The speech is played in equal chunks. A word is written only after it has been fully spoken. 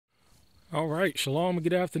All right, shalom,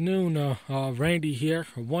 good afternoon. Randy here.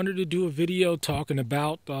 I wanted to do a video talking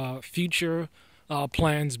about future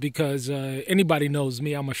plans because anybody knows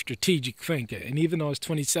me, I'm a strategic thinker. And even though it's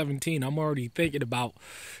 2017, I'm already thinking about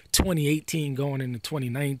 2018 going into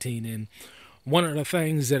 2019. And one of the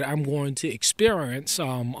things that I'm going to experience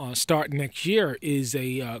starting next year is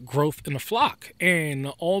a growth in the flock.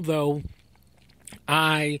 And although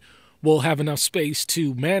I will have enough space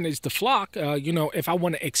to manage the flock. If I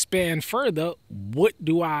want to expand further, what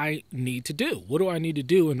do I need to do? What do I need to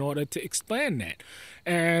do in order to expand that?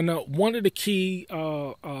 And one of the key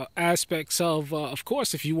aspects of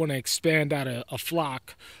course, if you want to expand out a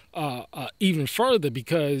flock even further,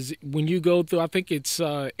 because when you go through, I think it's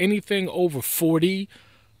anything over 40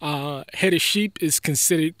 head of sheep is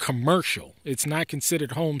considered commercial. It's not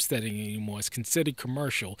considered homesteading anymore. It's considered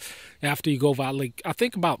commercial. After you go about, like, I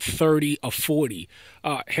think about 30 or 40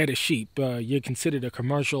 head of sheep, you're considered a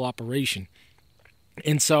commercial operation.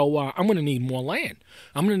 And so I'm going to need more land.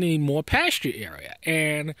 I'm going to need more pasture area.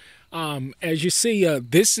 And as you see,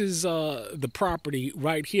 this is the property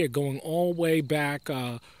right here going all the way back,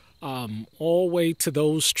 all the way to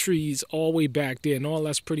those trees, all the way back there. And all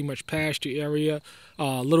that's pretty much pasture area,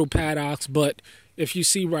 little paddocks. But if you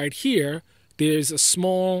see right here, there's a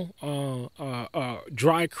small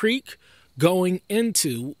dry creek going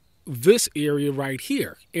into this area right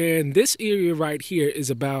here. And this area right here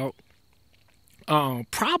is about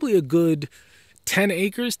probably a good 10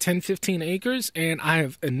 acres, 10, 15 acres. And I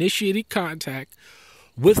have initiated contact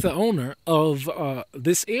with the owner of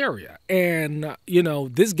this area. And,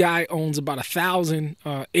 this guy owns about 1,000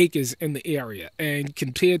 acres in the area. And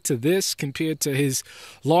compared to his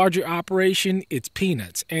larger operation, it's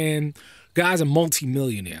peanuts. And guy's a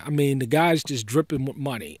multi-millionaire. I mean, the guy's just dripping with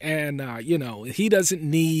money. And, he doesn't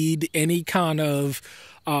need any kind of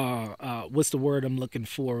what's the word I'm looking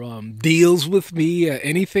for? Deals with me or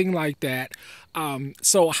anything like that.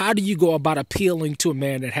 So how do you go about appealing to a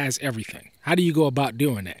man that has everything? How do you go about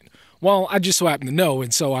doing that? Well, I just so happen to know,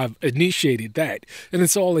 and so I've initiated that. And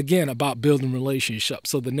it's all, again, about building relationships.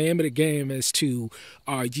 So the name of the game is to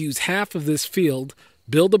use half of this field,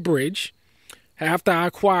 build a bridge. After I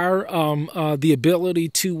acquire the ability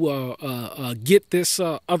to get this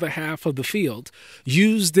other half of the field,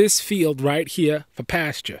 use this field right here for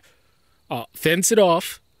pasture. Fence it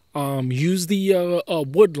off. Use the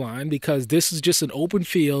wood line, because this is just an open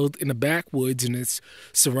field in the backwoods and it's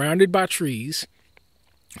surrounded by trees.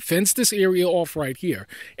 Fence this area off right here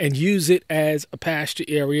and use it as a pasture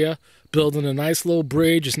area, building a nice little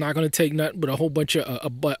bridge. It's not going to take nothing but a whole bunch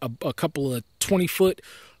of a couple of 20-foot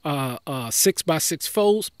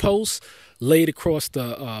 6x6 posts laid across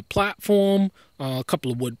the platform, a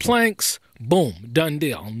couple of wood planks. Boom, done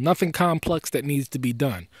deal. Nothing complex that needs to be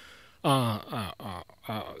done.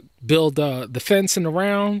 Build the fencing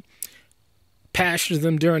around, pasture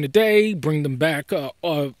them during the day, bring them back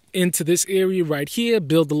into this area right here,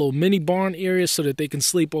 build a little mini barn area so that they can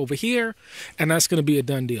sleep over here, and that's going to be a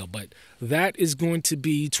done deal. But that is going to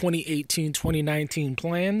be 2018, 2019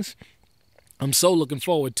 plans. I'm so looking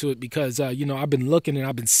forward to it because, I've been looking and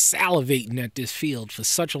I've been salivating at this field for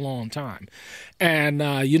such a long time. And,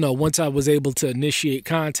 once I was able to initiate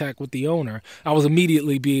contact with the owner, I was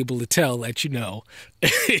immediately be able to tell that,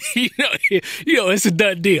 it's a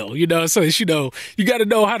done deal, so it's, you got to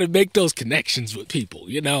know how to make those connections with people,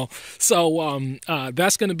 So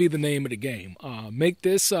that's going to be the name of the game. Make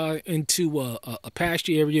this into a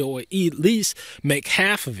pasture area, or at least make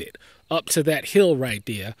half of it up to that hill right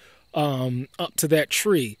there. Up to that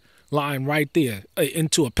tree line right there,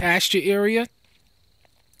 into a pasture area,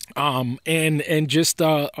 and just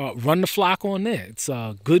run the flock on there. It's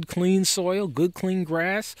good clean soil, good clean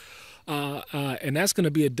grass, and that's going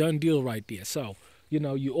to be a done deal right there. So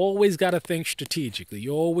you always got to think strategically.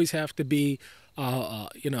 You always have to be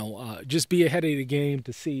just be ahead of the game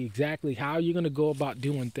to see exactly how you're going to go about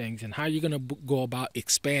doing things and how you're going to go about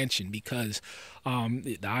expansion, because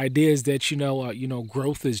the idea is that,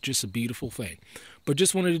 growth is just a beautiful thing. But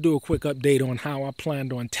just wanted to do a quick update on how I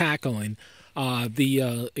planned on tackling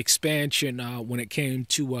the expansion when it came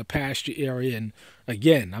to pasture area. And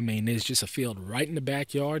again, there's just a field right in the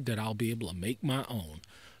backyard that I'll be able to make my own.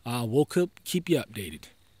 We'll keep you updated.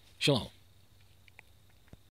 Shalom.